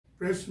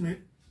press meet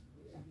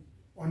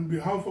on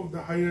behalf of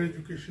the Higher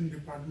Education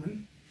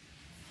Department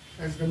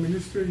as the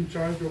Minister in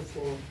charge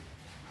of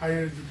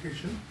Higher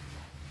Education,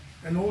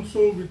 and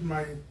also with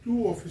my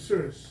two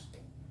officers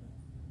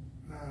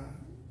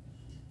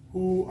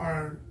who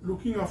are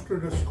looking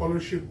after the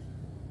scholarship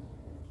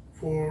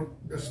for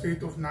the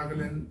state of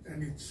Nagaland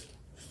and its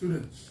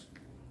students.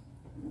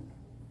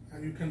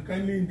 You can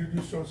kindly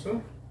introduce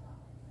yourself.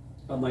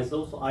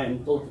 Myself, I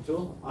am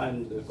Tolpucho.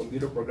 I'm the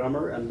computer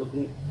programmer and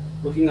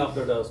looking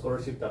after the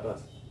scholarship data.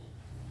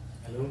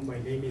 Hello,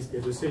 my name is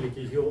Peduse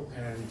Likihyo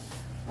and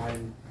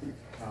I'm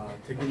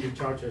taking the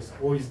charge as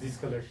OSD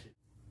scholarship.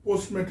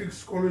 Post-matric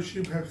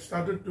scholarship have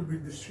started to be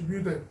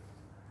distributed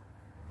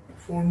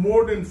for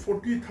more than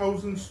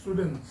 40,000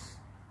 students,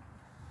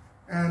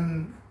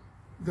 and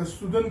the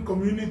student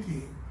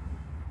community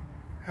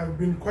have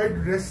been quite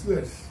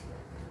restless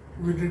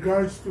with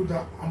regards to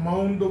the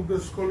amount of the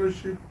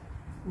scholarship,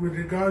 with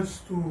regards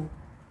to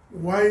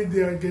why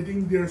they are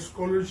getting their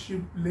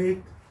scholarship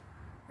late,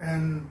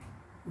 and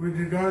with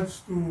regards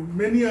to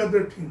many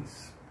other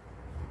things,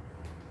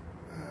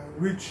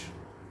 which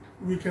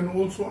we can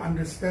also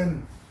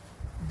understand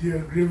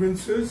their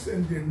grievances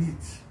and their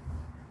needs.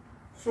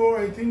 So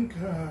I think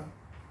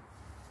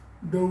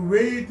the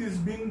way it is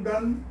being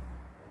done,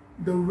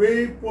 the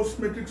way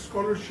post-matric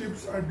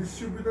scholarships are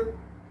distributed,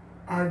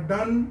 are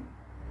done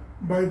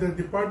by the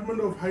Department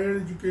of Higher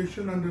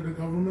Education under the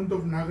government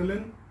of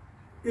Nagaland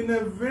in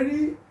a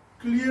very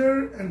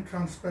clear and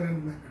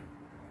transparent manner.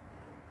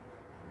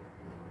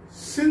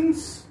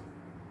 Since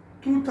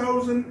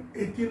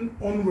 2018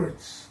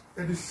 onwards,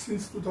 that is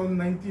since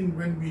 2019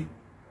 when we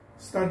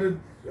started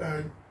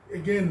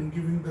again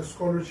giving the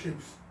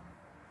scholarships,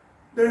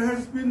 there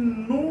has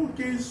been no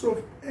case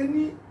of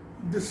any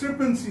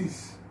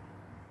discrepancies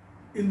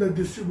in the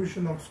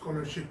distribution of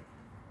scholarship.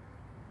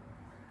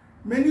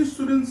 Many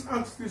students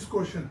ask this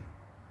question: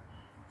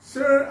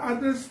 sir,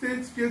 other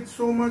states get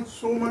so much,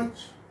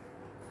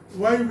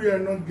 why we are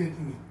not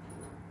getting it?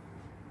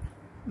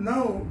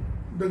 Now,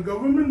 the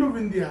government of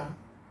India,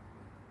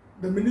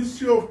 the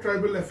Ministry of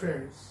Tribal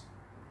Affairs,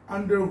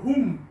 under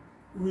whom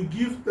we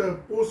give the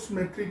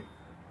post-matric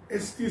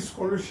ST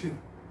scholarship,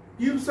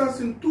 gives us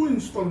in 2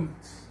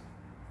 installments.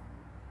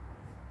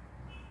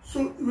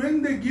 So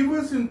when they give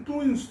us in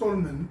 2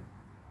 installments,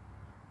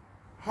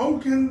 how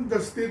can the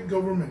state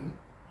government,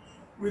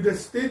 with a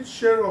state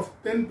share of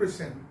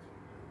 10%,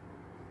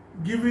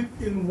 give it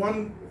in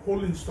 1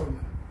 whole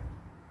installment?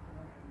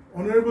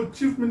 Honorable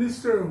Chief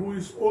Minister, who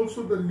is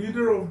also the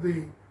leader of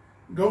the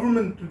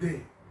government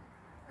today,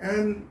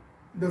 and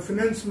the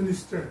Finance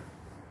Minister,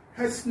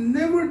 has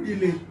never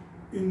delayed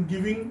in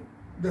giving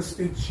the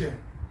state share.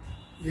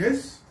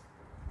 Yes,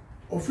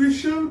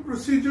 official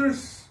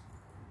procedures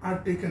are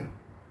taken,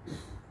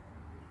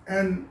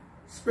 and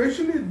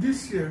especially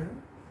this year,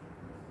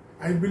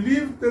 I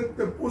believe that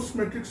the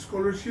post-matric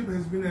scholarship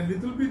has been a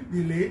little bit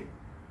delayed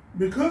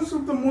because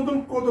of the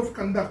model code of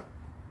conduct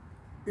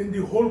in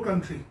the whole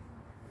country.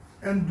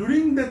 And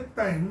during that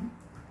time,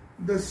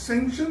 the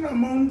sanction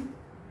amount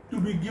to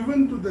be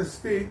given to the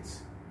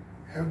states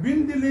have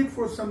been delayed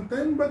for some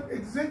time, but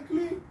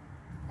exactly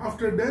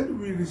after that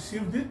we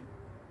received it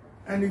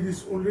and it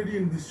is already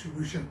in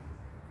distribution.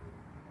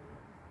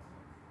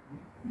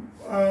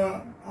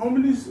 How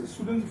many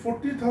students?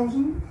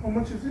 40,000? How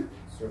much is it?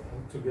 So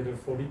altogether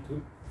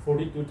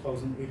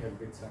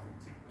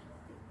 42,870.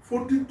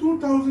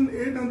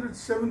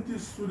 42,870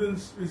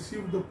 students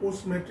received the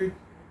post-matric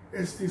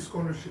ST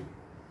scholarship.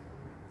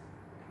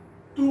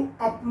 To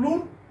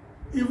upload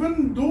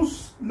even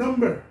those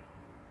number,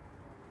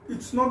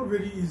 it's not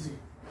very easy.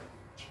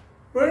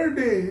 Per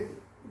day,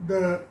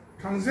 the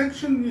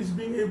transaction is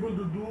being able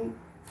to do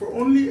for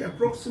only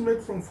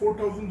approximate from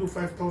 4,000 to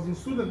 5,000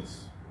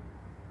 students.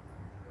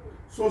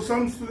 So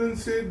some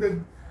students say that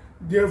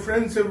their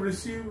friends have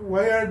received,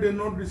 why are they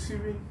not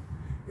receiving?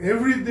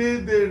 Every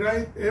day they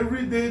write,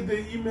 every day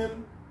they email.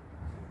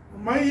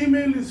 My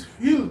email is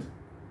filled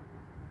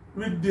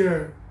with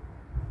their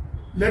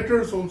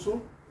letters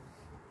also.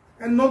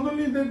 And not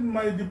only that,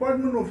 my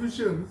department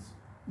officials,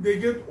 they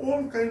get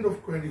all kind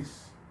of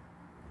queries.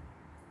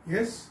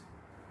 Yes,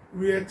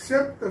 we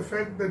accept the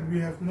fact that we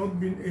have not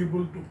been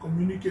able to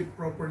communicate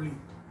properly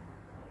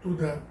to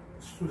the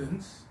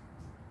students,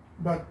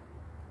 but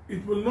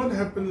it will not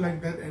happen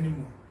like that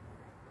anymore.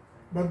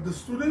 But the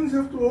students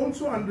have to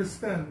also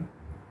understand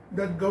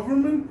that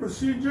government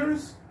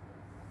procedures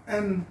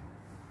and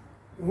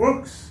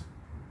works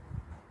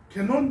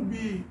cannot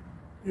be,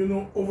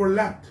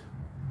 overlapped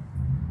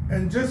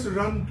and just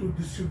run to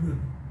distribute,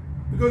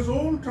 because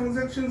all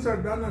transactions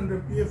are done under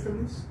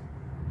PFMS.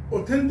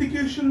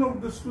 Authentication of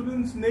the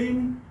student's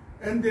name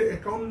and their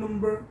account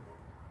number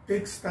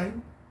takes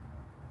time,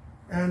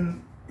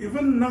 and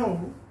even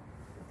now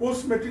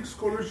post-matric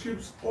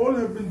scholarships all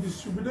have been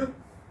distributed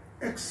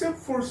except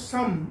for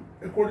some,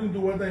 according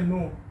to what I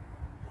know,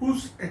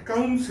 whose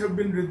accounts have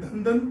been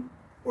redundant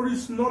or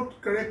is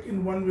not correct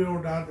in one way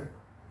or the other.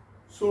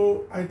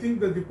 So I think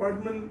the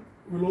department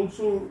will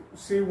also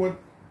say what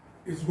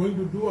it's going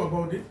to do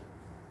about it.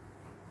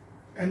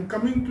 And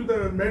coming to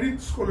the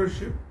Merit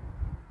Scholarship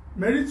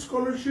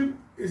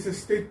is a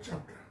state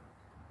chapter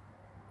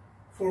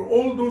for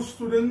all those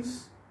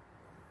students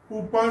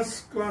who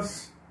pass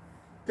class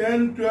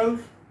 10,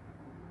 12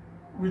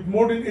 with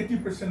more than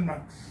 80%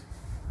 marks.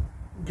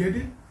 Get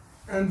it?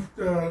 And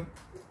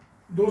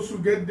those who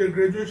get their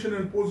graduation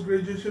and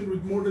post-graduation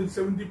with more than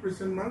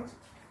 70% marks,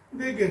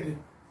 they get it.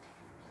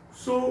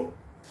 So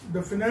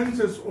the finance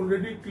has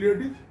already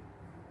cleared it.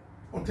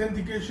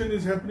 Authentication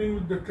is happening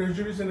with the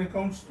treasuries and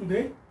accounts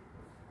today.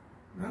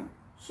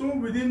 So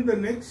within the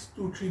next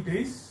 2-3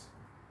 days,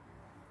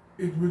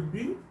 it will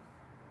be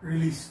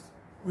released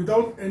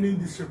without any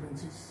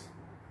disturbances.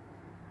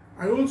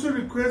 I also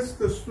request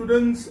the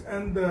students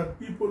and the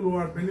people who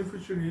are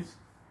beneficiaries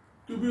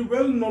to be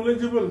well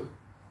knowledgeable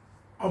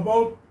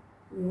about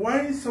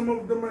why some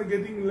of them are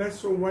getting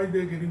less or why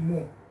they're getting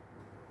more.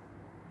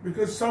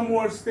 Because some who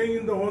are staying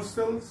in the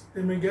hostels,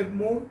 they may get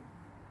more.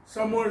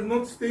 Some who are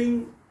not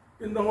staying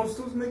in the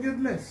hostels may get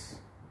less.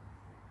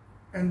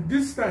 And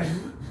this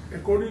time,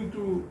 according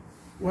to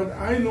what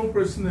I know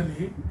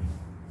personally,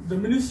 the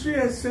ministry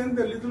has sent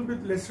a little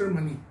bit lesser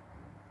money.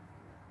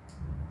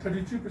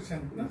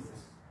 33%, no?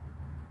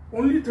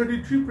 Only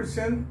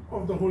 33%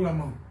 of the whole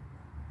amount,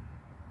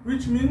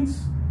 which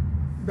means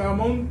the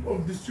amount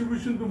of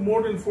distribution to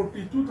more than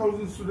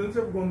 42,000 students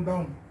have gone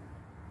down.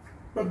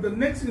 But the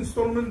next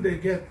installment they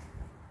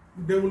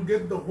will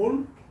get the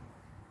whole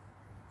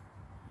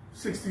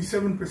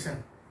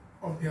 67%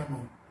 of the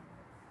amount,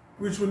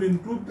 which will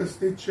include the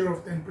state share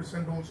of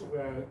 10% also.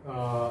 We're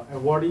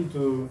awarding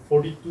to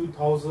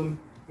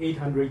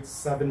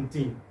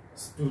 42,817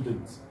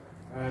 students.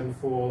 And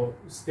for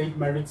state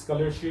merit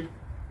scholarship,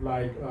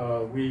 like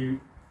we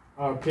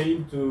are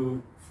paying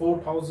to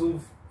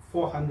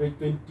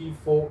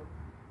 4,424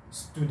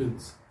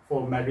 students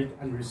for merit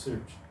and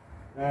research.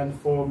 And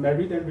for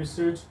merit and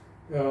research,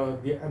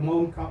 the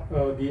amount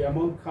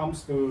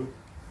comes to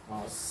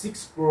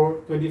 6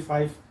 crore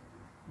 25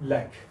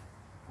 lakh.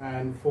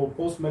 And for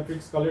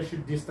post-matric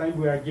scholarship, this time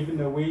we are giving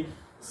away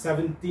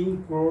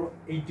 17 crore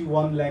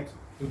 81 lakh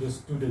to the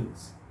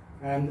students.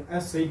 And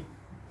as said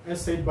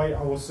by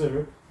our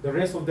sir, the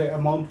rest of the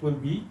amount will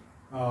be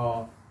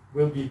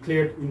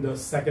cleared in the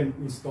second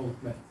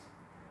installment.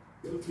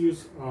 Good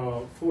news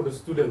for the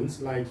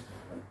students, like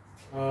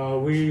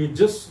we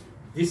just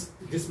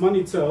this month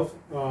itself,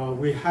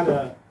 we had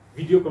a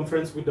video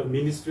conference with the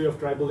Ministry of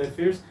Tribal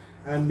Affairs,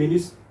 and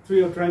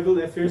Ministry of Tribal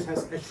Affairs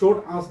has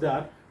assured us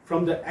that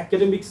from the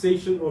academic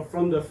session or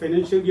from the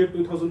financial year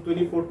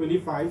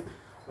 2024-25,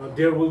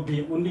 there will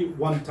be only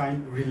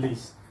one-time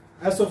release.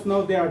 As of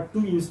now, there are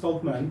 2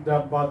 installments,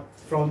 but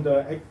from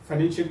the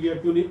financial year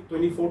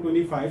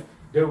 24-25,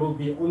 there will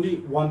be only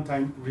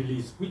one-time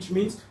release, which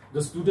means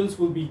the students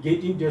will be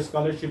getting their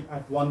scholarship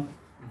at one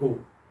go.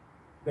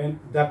 Then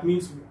that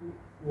means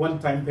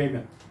one-time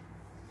payment,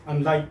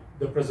 unlike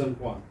the present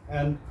one.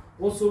 And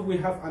also we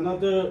have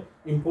another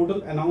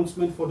important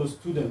announcement for the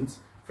students.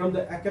 From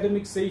the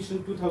academic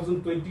session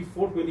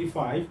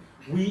 2024-25,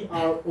 we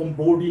are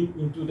onboarding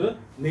into the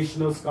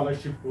National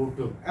Scholarship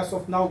Portal. As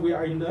of now, we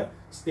are in the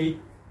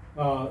state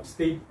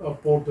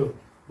portal.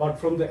 But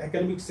from the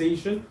academic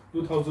session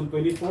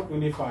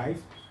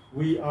 2024-25,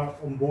 we are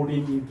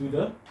onboarding into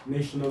the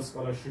National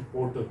Scholarship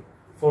Portal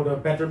for the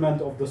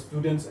betterment of the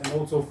students and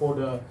also for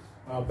the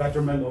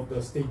betterment of the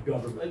state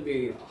government. Let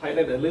me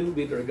highlight a little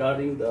bit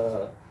regarding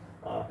the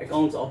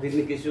accounts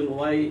authentication,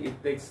 why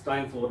it takes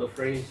time for the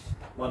fresh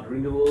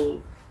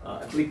renewal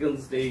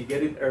applicants, they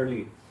get it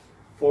early.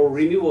 For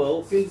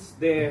renewal, since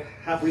they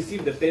have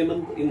received the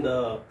payment in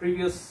the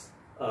previous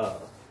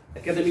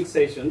academic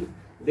session,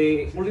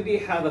 they already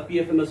have a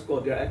PFMS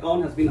code. Their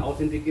account has been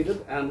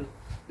authenticated and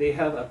they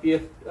have a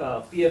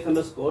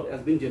PFMS code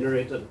has been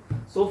generated.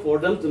 So for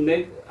them to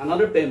make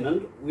another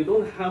payment, we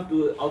don't have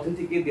to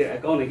authenticate their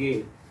account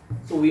again.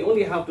 So we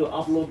only have to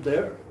upload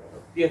their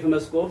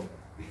PFMS code,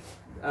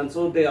 and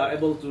so they are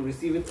able to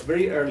receive it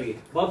very early.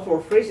 But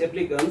for fresh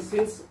applicants,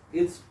 since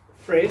it's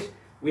fresh,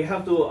 we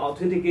have to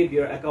authenticate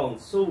their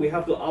accounts. So we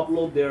have to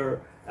upload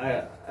their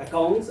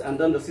accounts, and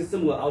then the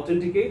system will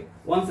authenticate.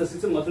 Once the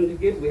system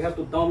authenticates, we have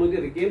to download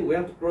it again. We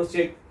have to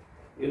cross-check,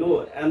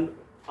 and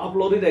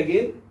upload it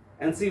again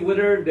and see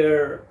whether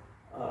their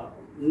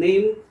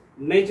name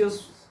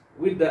matches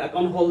with the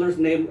account holder's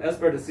name as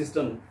per the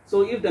system.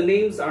 So if the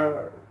names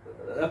are,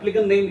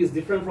 applicant name is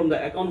different from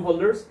the account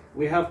holders,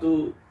 we have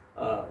to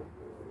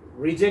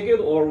reject it,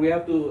 or we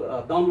have to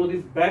download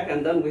it back,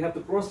 and then we have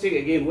to cross-check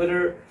again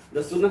whether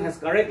the student has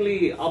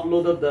correctly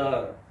uploaded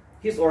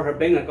his or her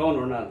bank account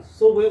or not.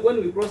 So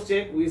when we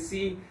cross-check, we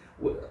see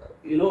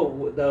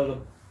the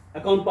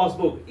account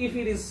passbook. If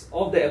it is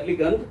of the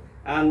applicant,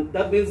 and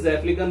that means the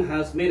applicant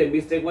has made a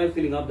mistake while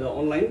filling up the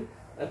online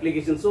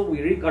application, so we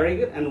recorrect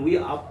it and we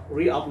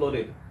re-upload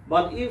it.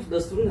 But if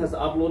the student has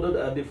uploaded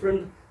a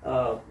different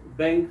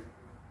bank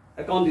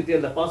account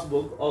detail, the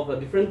passbook of a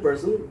different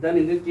person, then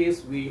in that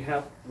case we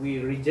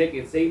reject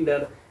it, saying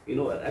that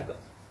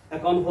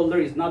account holder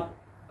is not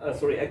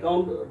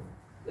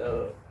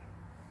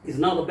is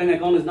not, the bank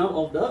account is not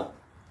of the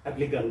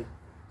applicant.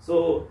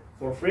 So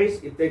for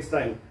fresh, it takes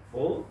time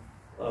for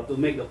to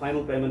make the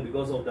final payment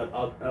because of that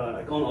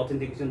account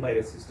authentication by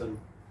the system.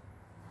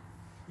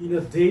 In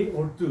a day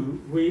or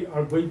two, we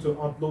are going to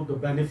upload the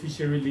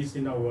beneficiary list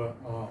in our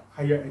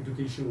higher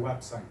education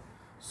website.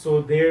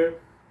 So there,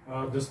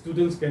 the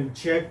students can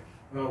check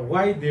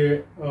why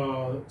their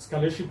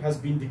scholarship has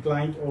been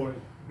declined or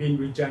been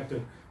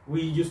rejected.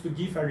 We used to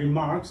give a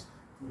remarks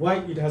why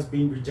it has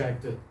been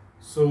rejected.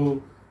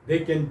 So they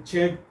can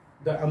check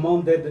the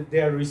amount that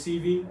they are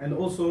receiving and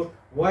also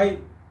why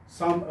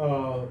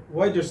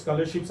their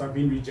scholarships are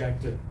being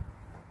rejected.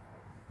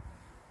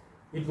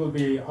 It will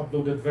be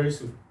uploaded very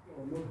soon.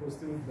 Not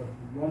hosting, but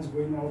once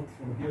going out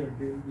from here,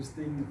 they will be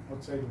staying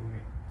outside of me.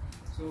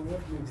 So what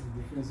makes the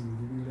difference in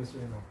giving less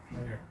rent or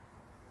higher?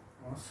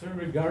 So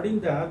regarding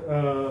that,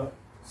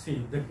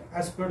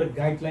 as per the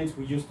guidelines,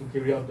 we used to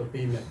carry out the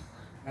payment,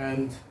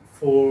 and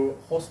for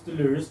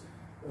hostelers,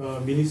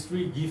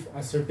 ministry give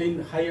a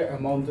certain higher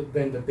amount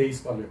than the day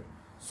scholar.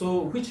 So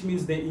which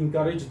means they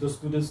encourage the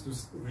students to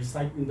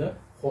reside in the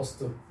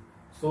hostel.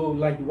 So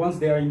like once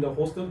they are in the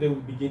hostel, they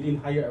will be getting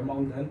higher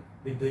amount than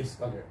the day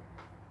scholar.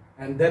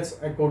 And that's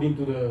according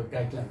to the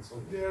guidelines.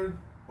 So they are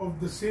of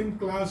the same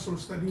class or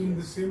studying in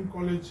the same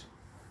college.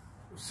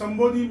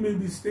 Somebody may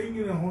be staying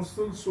in a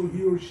hostel, so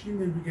he or she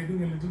may be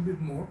getting a little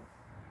bit more.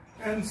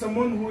 And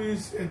someone who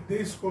is a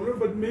day scholar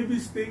but may be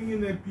staying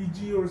in a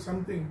PG or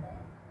something,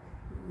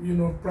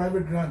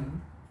 private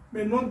run,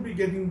 may not be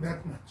getting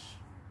that much.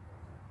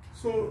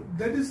 So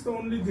that is the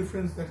only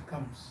difference that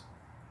comes.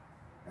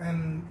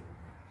 And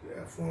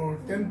for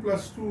 10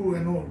 plus 2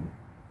 and all,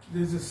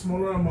 there is a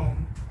smaller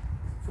amount.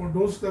 For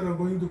those that are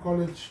going to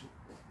college,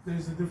 there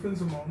is a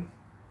different amount.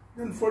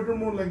 Then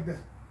furthermore like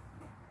that.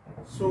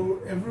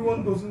 So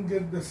everyone doesn't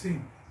get the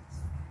same.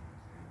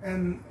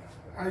 And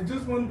I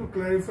just want to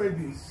clarify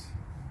this.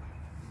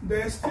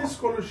 The ST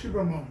scholarship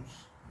amounts,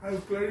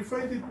 I've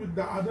clarified it with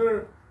the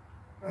other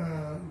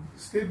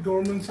state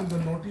governments in the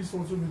Northeast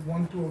also with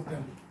 1-2 of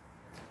them.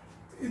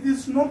 It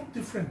is not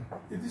different,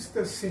 it is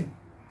the same.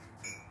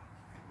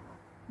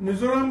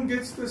 Mizoram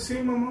gets the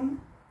same amount,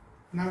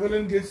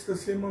 Nagaland gets the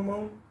same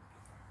amount,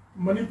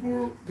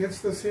 Manipur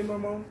gets the same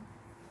amount,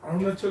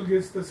 Arunachal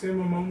gets the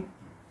same amount,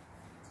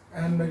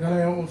 and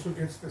Meghalaya also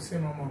gets the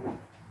same amount.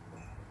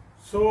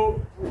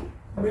 So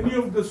many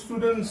of the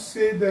students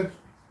say that,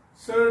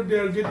 sir, they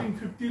are getting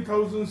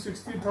 50,000,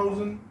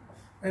 60,000,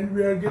 and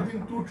we are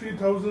getting 2,000,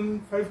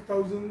 3,000,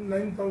 5,000,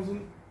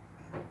 9,000.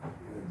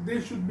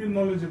 They should be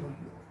knowledgeable.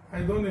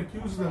 I don't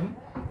accuse them,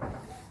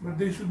 but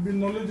they should be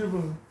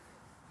knowledgeable,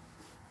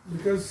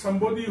 because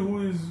somebody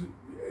who is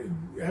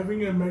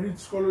having a merit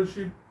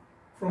scholarship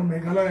from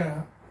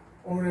Meghalaya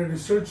or a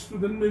research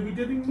student may be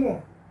getting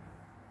more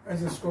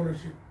as a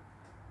scholarship.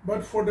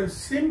 But for the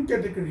same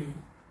category,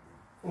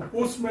 for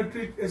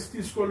post-matric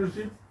ST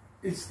scholarship,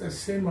 it's the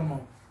same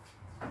amount.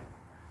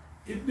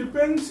 It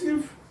depends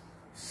if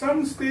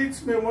some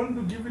states may want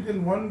to give it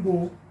in one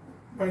go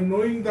by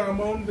knowing the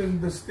amount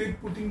and the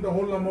state putting the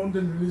whole amount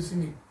and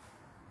releasing it.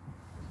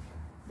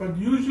 But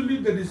usually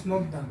that is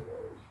not done,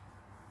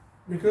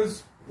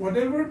 because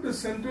whatever the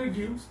center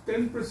gives,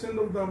 10%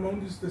 of the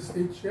amount is the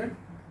state share,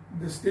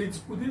 the states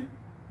put it,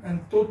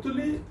 and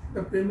totally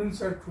the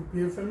payments are through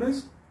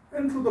PFMS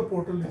and through the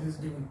portal it is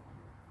given.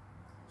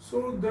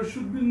 So there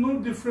should be no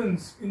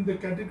difference in the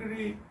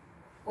category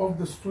of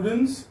the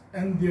students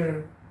and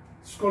their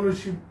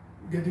scholarship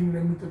getting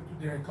remitted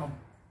to their account.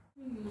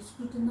 You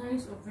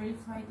scrutinize or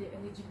verify the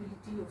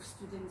eligibility of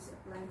students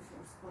applying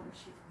for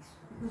scholarship,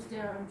 because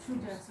I'm sure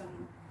there are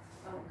some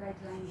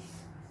guidelines.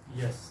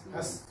 Yes,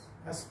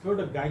 as per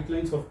the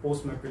guidelines of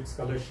post-matric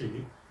scholarship,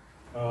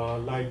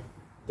 like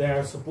they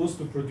are supposed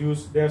to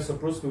produce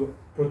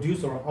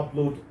or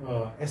upload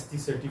ST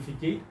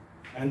certificate,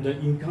 and the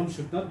income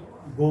should not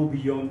go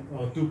beyond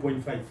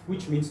 2.5,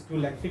 which means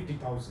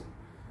 2,50,000.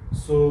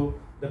 So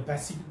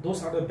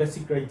those are the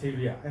basic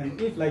criteria. And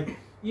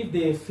if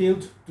they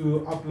failed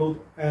to upload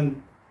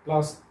and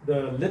plus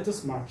the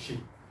latest mark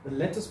sheet,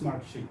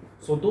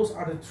 so those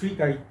are the 3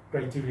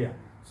 criteria.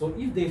 So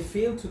if they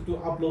fail to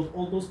upload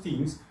all those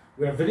things,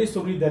 we are very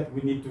sorry that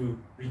we need to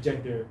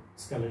reject their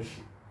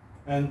scholarship.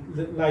 And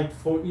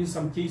in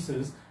some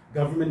cases,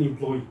 government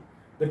employee.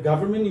 The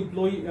government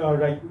employee,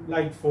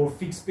 like for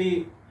fixed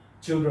pay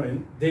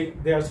children,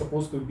 they are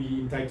supposed to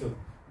be entitled.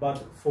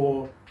 But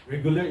for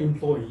regular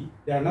employee,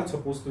 they are not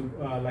supposed to,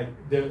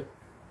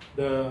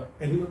 the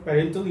annual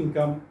parental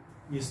income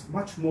is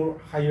much more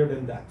higher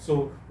than that.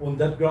 So on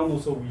that ground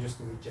also we used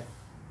to reject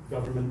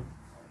government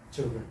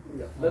children.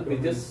 Yeah, let me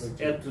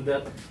just add to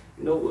that.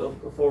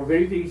 For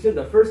verification,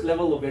 the first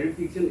level of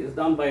verification is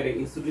done by the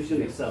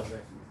institution itself.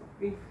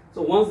 Okay?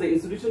 So once the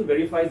institution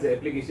verifies the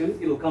application,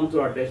 it will come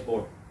to our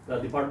dashboard, the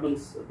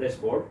department's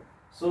dashboard.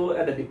 So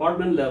at the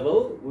department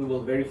level, we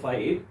will verify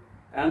it,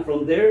 and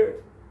from there,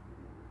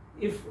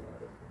 if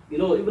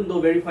even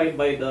though verified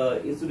by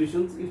the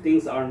institutions, if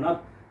things are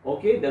not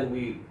okay, then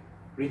we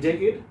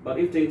reject it. But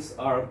if things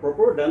are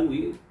proper, then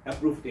we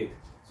approved it.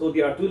 So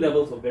there are 2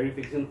 levels of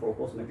verification for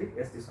post-matric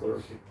ST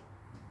scholarship.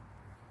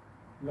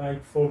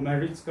 like for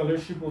merit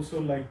scholarship also,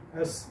 like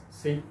as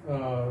said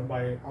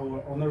by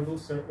our honorable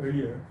sir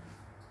earlier,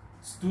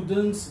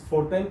 students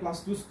for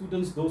 10+2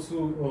 students, those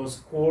who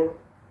score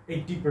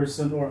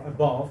 80% or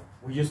above,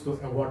 we used to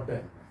award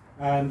them,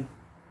 and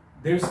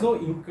there's no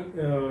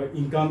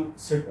income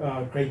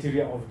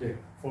criteria of there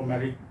for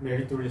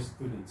meritorious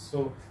students.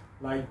 So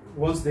like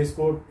once they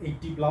score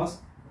 80+,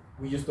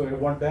 we used to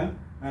award them,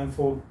 and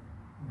for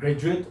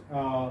graduate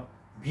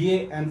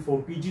BA and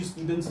for PG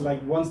students,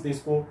 like once they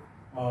score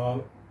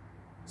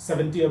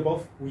 70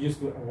 above, we used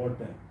to award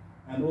them.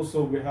 And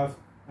also we have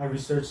a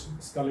research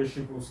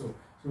scholarship also. So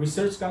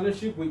research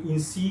scholarship, we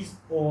insist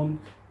on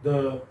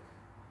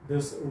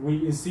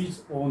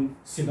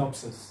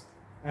synopsis,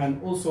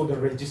 and also the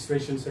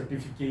registration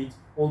certificate,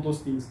 all those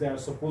things they are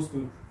supposed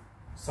to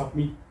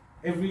submit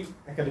every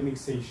academic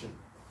session.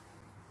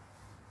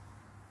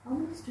 How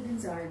many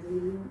students are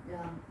doing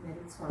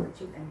merit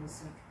scholarship and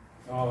research?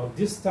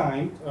 This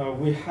time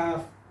we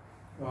have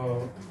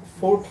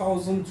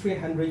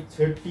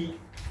 4,330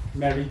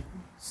 merit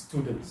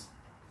students,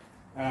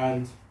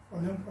 and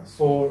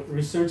for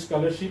research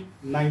scholarship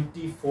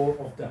 94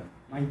 of them.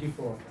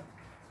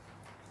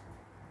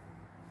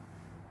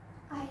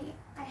 I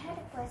had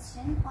a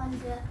question on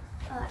the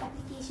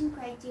application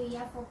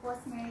criteria for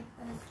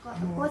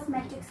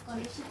post-matric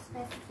scholarship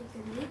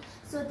specifically.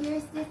 So there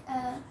is this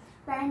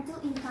parental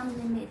income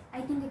limit.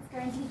 I think it's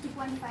currently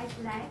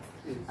 2.5 lakhs,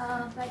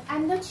 but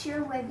I'm not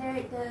sure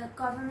whether the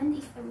government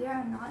is aware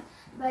or not.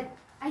 But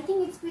I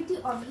think it's pretty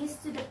obvious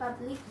to the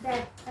public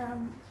that,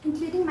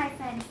 including my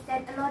friends,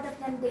 that a lot of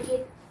them, they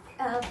get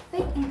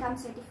fake income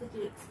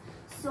certificates.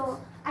 So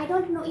I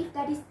don't know if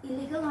that is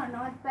illegal or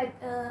not, but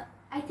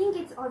I think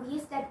it's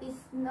obvious that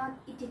it's not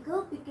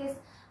ethical, because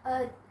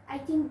I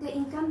think the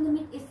income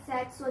limit is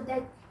set so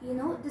that, you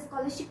know, the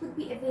scholarship could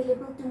be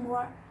available to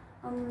more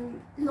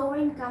lower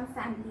income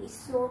families.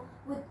 So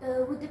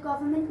would the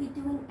government be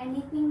doing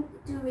anything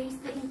to raise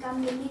the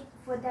income limit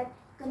for that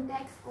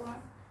context, or?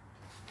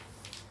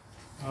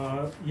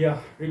 Yeah,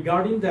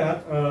 regarding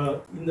that,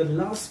 in the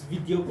last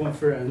video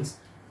conference,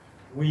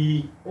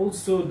 we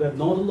also, the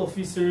nodal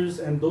officers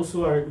and those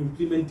who are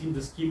implementing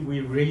the scheme,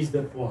 we raised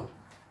that one,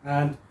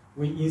 and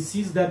we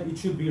insist that it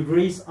should be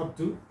raised up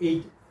to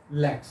 8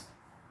 lakhs.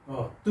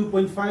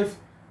 2.5,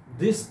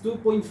 this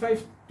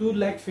 2.5,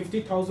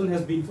 2,50,000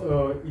 has been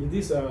in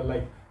this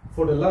like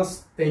for the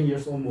last 10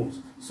 years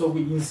almost. So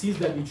we insist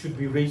that it should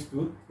be raised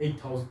to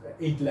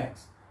 8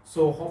 lakhs.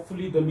 So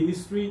hopefully the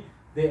ministry,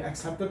 they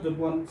accepted that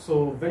one.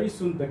 So very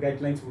soon the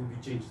guidelines will be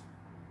changed.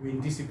 We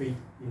anticipate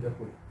in that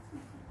way.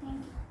 Thank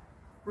you.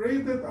 Pray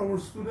that our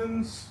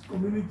students'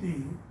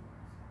 community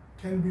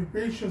can be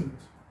patient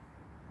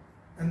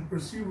and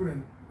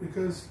perseverant,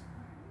 because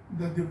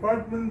the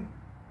department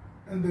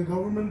and the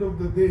government of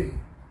the day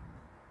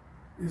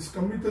is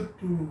committed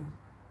to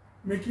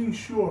making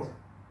sure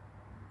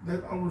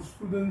that our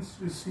students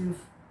receive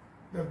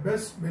the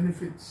best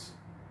benefits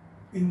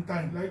in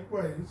time.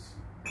 Likewise,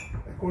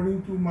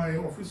 according to my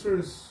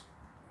officers,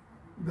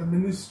 the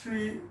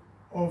Ministry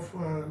of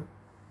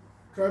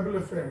Tribal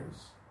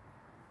Affairs,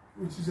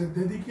 which is a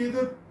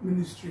dedicated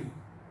ministry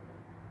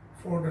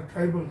for the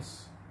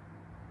tribals,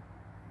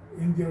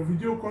 in their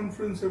video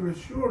conference have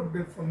assured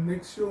that from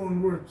next year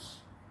onwards,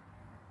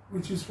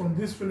 which is from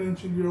this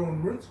financial year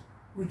onwards,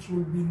 which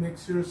will be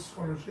next year's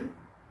scholarship,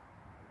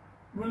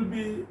 will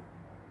be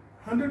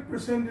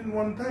 100% in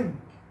one time.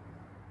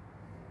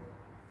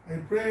 I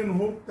pray and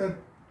hope that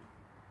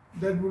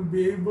that will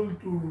be able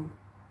to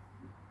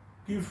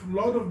give a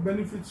lot of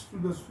benefits to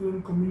the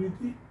student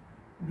community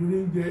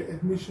during their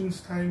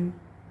admissions time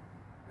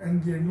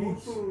and their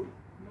needs. Also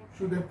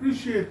should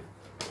appreciate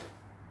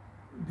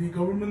the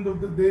government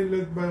of the day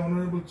led by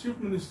Honorable Chief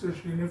Minister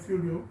Shri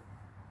Nefurio,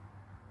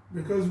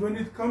 because when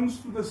it comes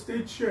to the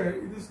state share,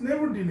 it is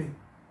never dealing.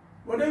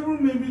 Whatever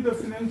may be the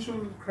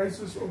financial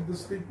crisis of the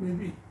state may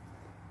be,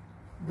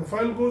 the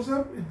file goes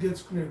up, it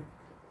gets cleared.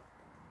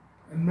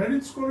 And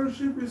merit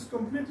scholarship is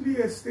completely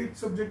a state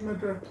subject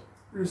matter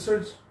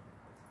research,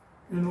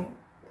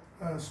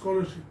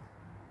 scholarship.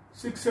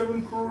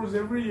 6-7 crores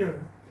every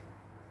year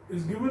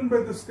is given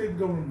by the state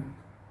government.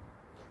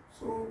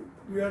 So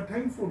we are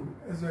thankful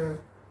as a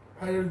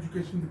higher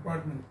education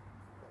department.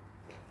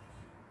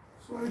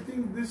 So I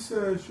think this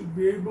should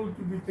be able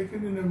to be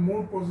taken in a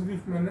more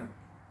positive manner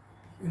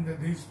in the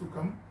days to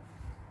come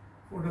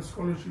for the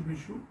scholarship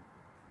issue.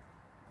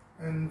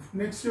 And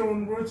next year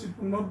onwards, it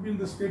will not be in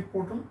the state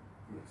portal.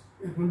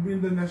 It will be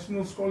in the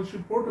National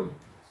Scholarship Portal.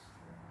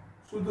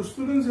 So the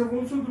students have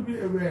also to be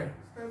aware.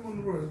 Time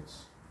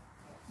onwards,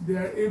 they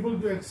are able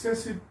to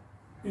access it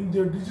in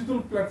their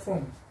digital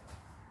platform.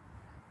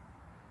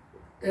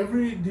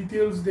 Every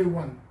details they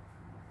want.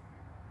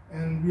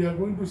 And we are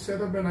going to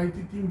set up an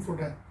IT team for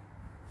that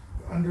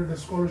under the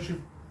scholarship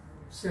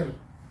cell.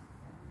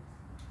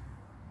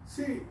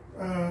 See,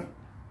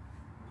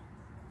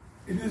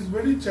 it is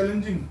very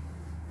challenging.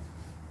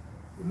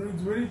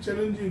 It's very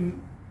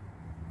challenging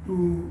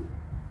to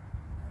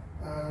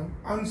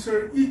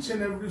answer each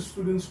and every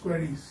student's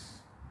queries.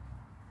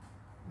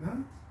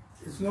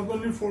 It's not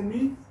only for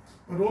me,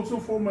 but also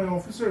for my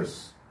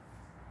officers.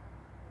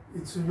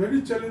 It's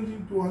very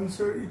challenging to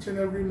answer each and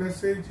every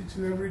message, each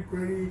and every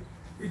query,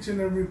 each and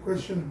every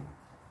question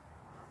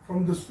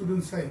from the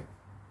student side.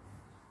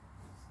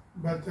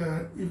 But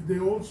if they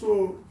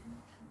also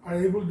are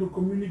able to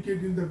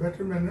communicate in the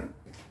better manner,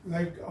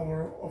 like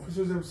our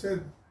officers have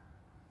said,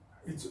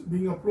 it's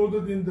being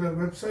uploaded in the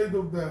website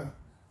of the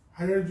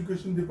Higher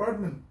Education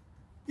Department,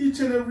 each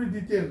and every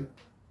detail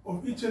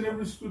of each and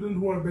every student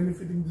who are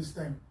benefiting this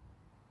time.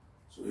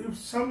 So if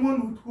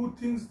someone who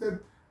thinks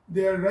that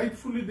they are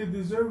rightfully, they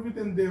deserve it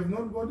and they have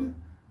not got it,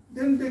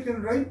 then they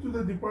can write to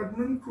the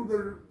department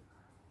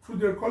through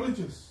their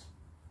colleges,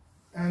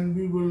 and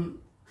we will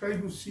try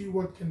to see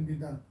what can be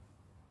done.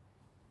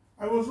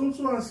 I was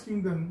also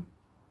asking them,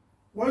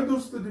 why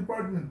does the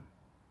department,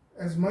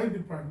 as my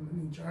department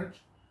in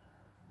charge,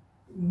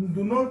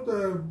 do not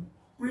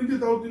print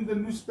it out in the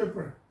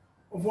newspaper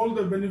of all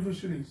the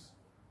beneficiaries?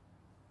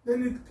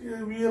 Then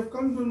we have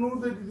come to know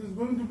that it is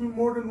going to be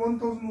more than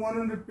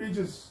 1,100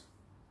 pages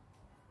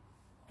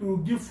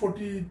to give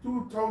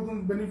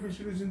 42,000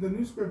 beneficiaries in the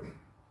newspaper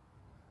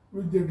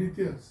with their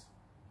details.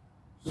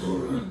 So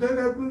if that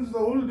happens, the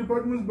whole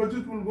department's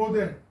budget will go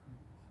there.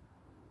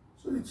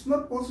 So it's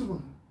not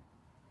possible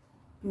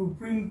to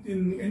print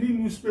in any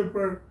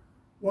newspaper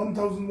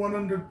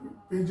 1,100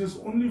 pages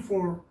only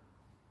for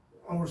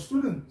our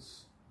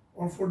students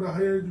or for the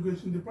higher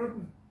education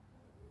department.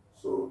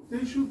 So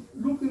they should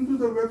look into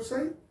the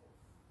website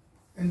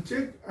and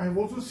check. I've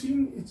also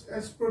seen it's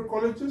as per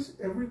colleges,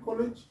 every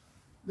college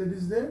that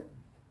is there,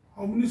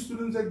 how many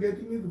students are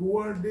getting it, who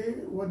are they,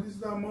 what is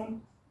the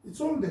amount,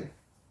 it's all there.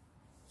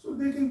 So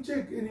they can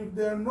check, and if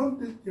they are not,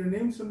 their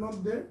names are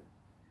not there,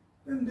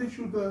 then they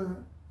should,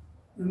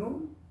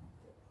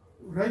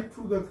 write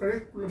through the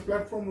correct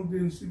platform of the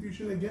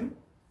institution again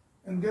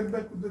and get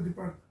back with the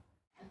department.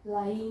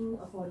 Applying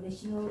for on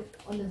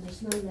the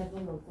national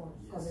level of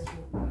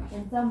scholarship,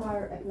 and some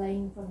are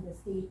applying from the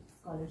state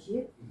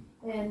scholarship,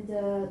 and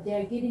they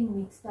are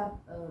getting mixed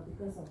up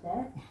because of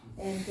that,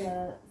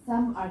 and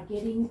some are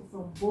getting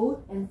from both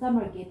and some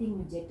are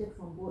getting rejected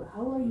from both.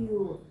 How are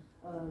you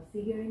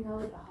figuring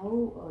out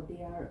how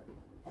they are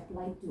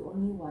applied to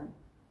only one,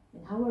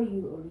 and how are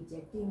you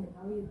rejecting and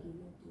how are you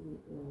giving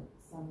to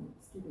some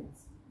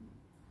students?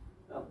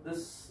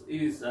 This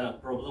is a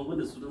problem when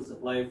the students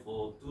apply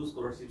for two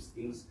scholarship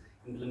schemes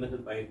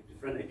implemented by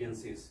different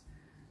agencies.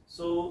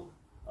 So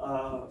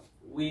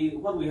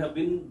what we have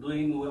been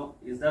doing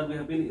is that we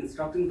have been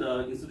instructing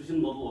the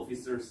institution nodal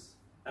officers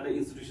at the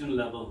institution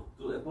level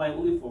to apply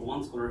only for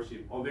one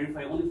scholarship or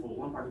verify only for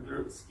one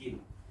particular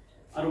scheme.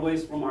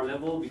 Otherwise, from our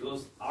level,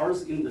 because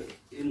ours in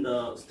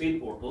the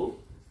state portal,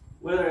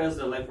 whereas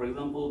like for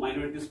example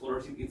minority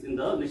scholarship is in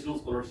the national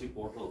scholarship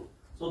portal.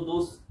 So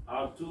those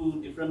are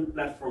two different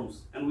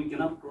platforms and we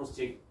cannot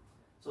cross-check.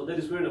 So that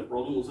is where the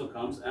problem also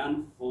comes.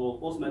 And for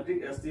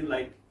post-matric, as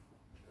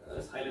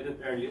highlighted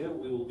earlier,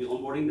 we will be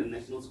onboarding the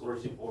national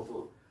scholarship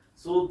portal.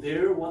 So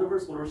there, whatever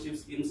scholarship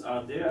schemes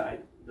are there,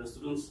 the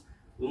students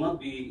will not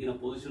be in a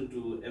position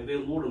to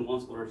avail more than one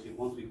scholarship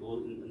once we go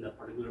in that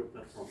particular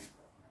platform.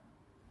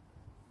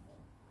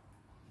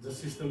 The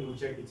system will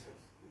check itself.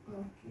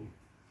 Okay.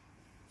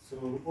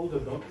 So all the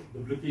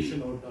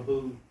duplication or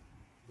double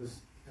this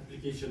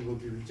application will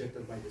be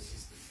rejected by the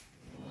system.